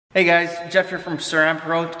Hey guys, Jeff here from Ceram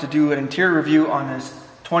Pro to do an interior review on this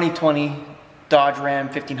 2020 Dodge Ram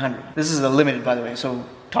 1500. This is a limited, by the way, so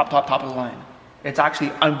top of the line. It's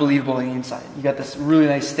actually unbelievable on the inside. You got this really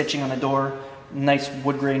nice stitching on the door, nice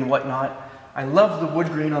wood grain and whatnot. I love the wood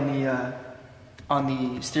grain on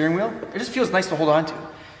the steering wheel. It just feels nice to hold on to.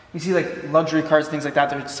 You see like luxury cars, things like that,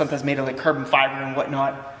 they're sometimes made of like carbon fiber and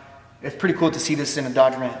whatnot. It's pretty cool to see this in a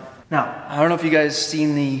Dodge Ram. Now, I don't know if you guys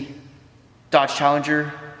seen the Dodge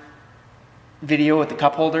Challenger video with the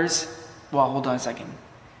cup holders. Well, hold on a second.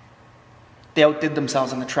 They outdid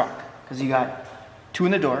themselves in the truck because you got 2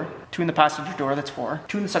 in the door, 2 in the passenger door, that's 4,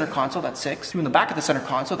 2 in the center console, that's 6, 2 in the back of the center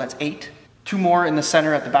console, that's 8, 2 more in the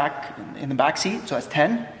center at the back, in the back seat, so that's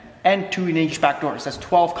 10, and 2 in each back door, so that's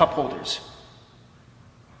 12 cup holders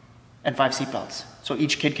and 5 seat belts. So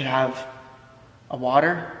each kid could have a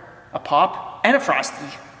water, a pop, and a Frosty.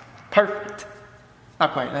 Perfect.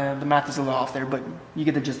 Not quite, the math is a little off there, but you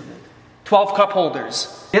get the gist of it. 12 cup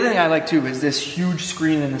holders. The other thing I like too is this huge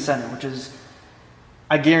screen in the center, which is,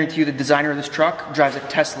 I guarantee you the designer of this truck drives a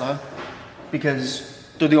Tesla because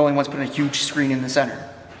they're the only ones putting a huge screen in the center.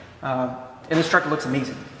 And this truck looks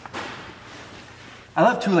amazing. I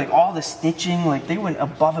love too, like all the stitching, like they went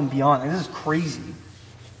above and beyond. Like, this is crazy.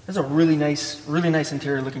 This is a really nice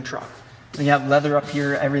interior looking truck. So you have leather up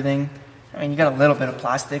here, everything. I mean, you got a little bit of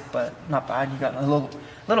plastic, but not bad. You got a little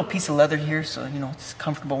piece of leather here, so you know it's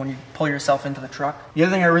comfortable when you pull yourself into the truck. The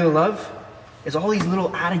other thing I really love is all these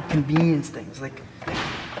little added convenience things. Like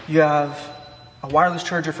you have a wireless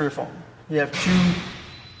charger for your phone. You have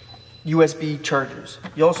 2 USB chargers.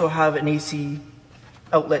 You also have an AC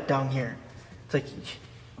outlet down here. It's like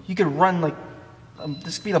you could run like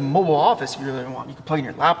this could be the mobile office if you really want. You could plug in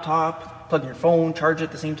your laptop, plug in your phone, charge it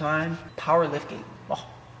at the same time. Power liftgate. Oh,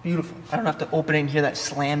 beautiful. I don't have to open it and hear that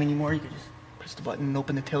slam anymore. You can just press the button and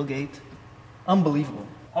open the tailgate. Unbelievable.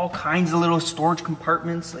 All kinds of little storage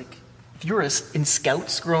compartments. Like if you were in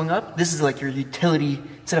Scouts growing up, this is like your utility.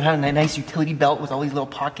 Instead of having a nice utility belt with all these little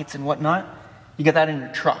pockets and whatnot, you got that in your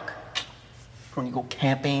truck for when you go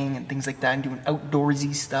camping and things like that and doing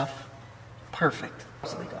outdoorsy stuff. Perfect.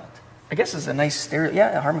 That's what they got. I guess it's a nice stereo.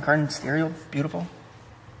 Yeah, a Harman Kardon stereo. Beautiful.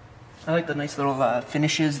 I like the nice little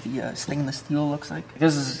finishes the stainless steel looks like.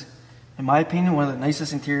 This is, in my opinion, one of the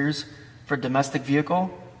nicest interiors for a domestic vehicle.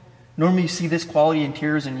 Normally you see this quality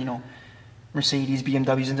interiors in, you know, Mercedes,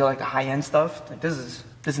 BMWs, into like the high-end stuff. Like this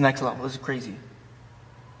is next level. This is crazy.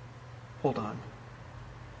 Hold on.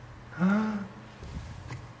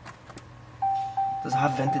 Does it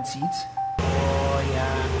have vented seats? Oh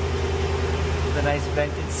yeah. The nice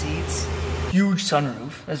vented seats. Huge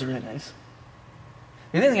sunroof. That's really nice.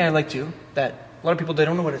 The other thing I like too, that a lot of people, they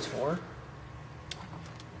don't know what it's for.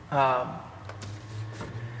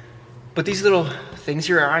 But these little things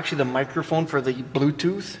here are actually the microphone for the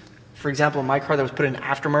Bluetooth. For example, in my car that was put in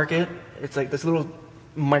aftermarket, it's like this little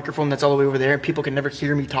microphone that's all the way over there and people can never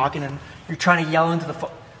hear me talking and you're trying to yell into the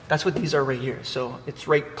phone. That's what these are right here. So it's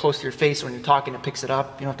right close to your face. When you're talking, it picks it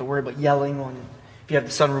up. You don't have to worry about yelling if you have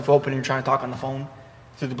the sunroof open and you're trying to talk on the phone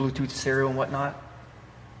through the Bluetooth stereo and whatnot.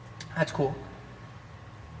 That's cool.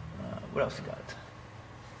 What else you got?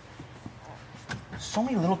 So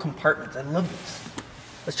many little compartments. I love this.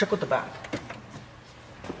 Let's check out the back.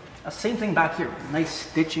 Same thing back here. Nice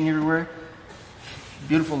stitching everywhere.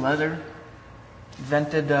 Beautiful leather.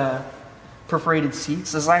 Vented perforated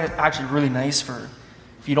seats. This is actually really nice for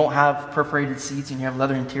if you don't have perforated seats and you have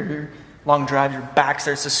leather interior. Long drive, your back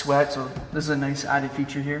starts to sweat. So this is a nice added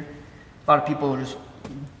feature here. A lot of people just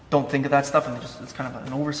don't think of that stuff and it's kind of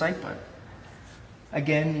an oversight, but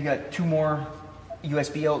again, you got 2 more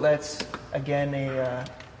USB outlets. Again, a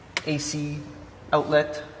AC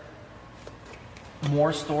outlet.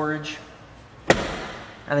 More storage.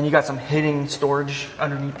 And then you got some hidden storage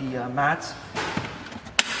underneath the mats.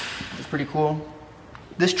 It's pretty cool.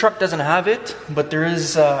 This truck doesn't have it, but there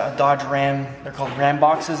is a Dodge Ram. They're called Ram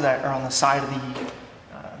boxes that are on the side of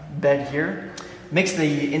the bed here. Makes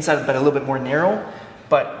the inside of the bed a little bit more narrow,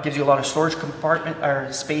 but gives you a lot of storage compartment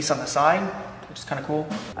or space on the side, which is kind of cool.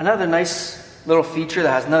 Another nice little feature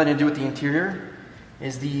that has nothing to do with the interior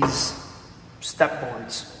is these step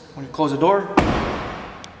boards. When you close the door,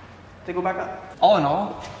 they go back up. All in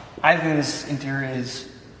all, I think this interior is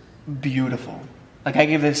beautiful. Like I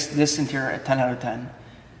give this interior a 10 out of 10.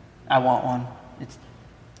 I want one. It's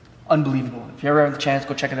unbelievable. If you ever have the chance,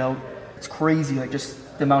 go check it out. It's crazy, like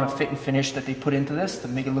just the amount of fit and finish that they put into this to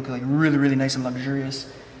make it look like really nice and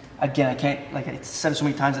luxurious. Again, I can't, like I said so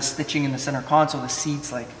many times, the stitching in the center console, the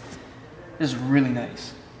seats, like this is really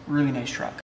nice truck.